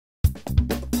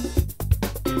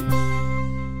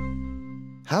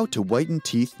How to whiten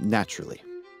teeth naturally.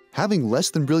 Having less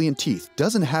than brilliant teeth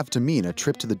doesn't have to mean a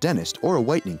trip to the dentist or a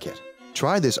whitening kit.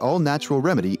 Try this all-natural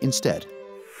remedy instead.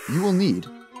 You will need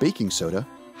baking soda,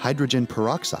 hydrogen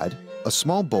peroxide, a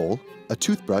small bowl, a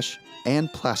toothbrush,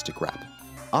 and plastic wrap.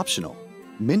 Optional: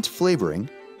 mint flavoring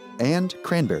and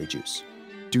cranberry juice.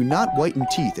 Do not whiten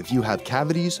teeth if you have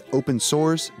cavities, open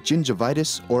sores,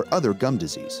 gingivitis, or other gum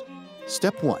disease.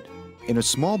 Step 1. In a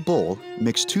small bowl,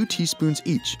 mix 2 teaspoons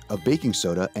each of baking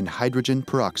soda and hydrogen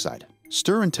peroxide.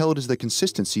 Stir until it is the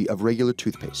consistency of regular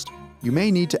toothpaste. You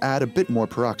may need to add a bit more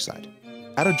peroxide.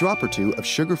 Add a drop or 2 of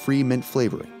sugar-free mint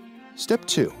flavoring. Step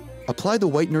 2. Apply the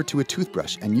whitener to a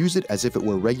toothbrush and use it as if it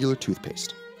were regular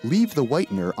toothpaste. Leave the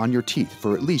whitener on your teeth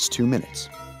for at least 2 minutes.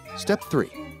 Step 3.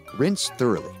 Rinse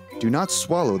thoroughly. Do not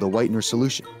swallow the whitener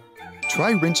solution. Try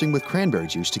rinsing with cranberry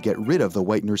juice to get rid of the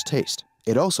whitener's taste.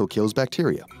 It also kills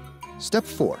bacteria. Step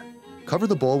 4. Cover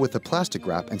the bowl with a plastic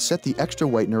wrap and set the extra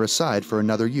whitener aside for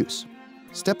another use.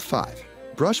 Step 5.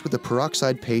 Brush with the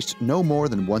peroxide paste no more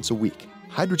than once a week.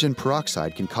 Hydrogen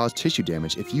peroxide can cause tissue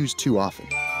damage if used too often.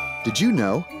 Did you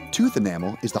know tooth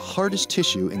enamel is the hardest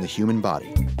tissue in the human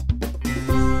body?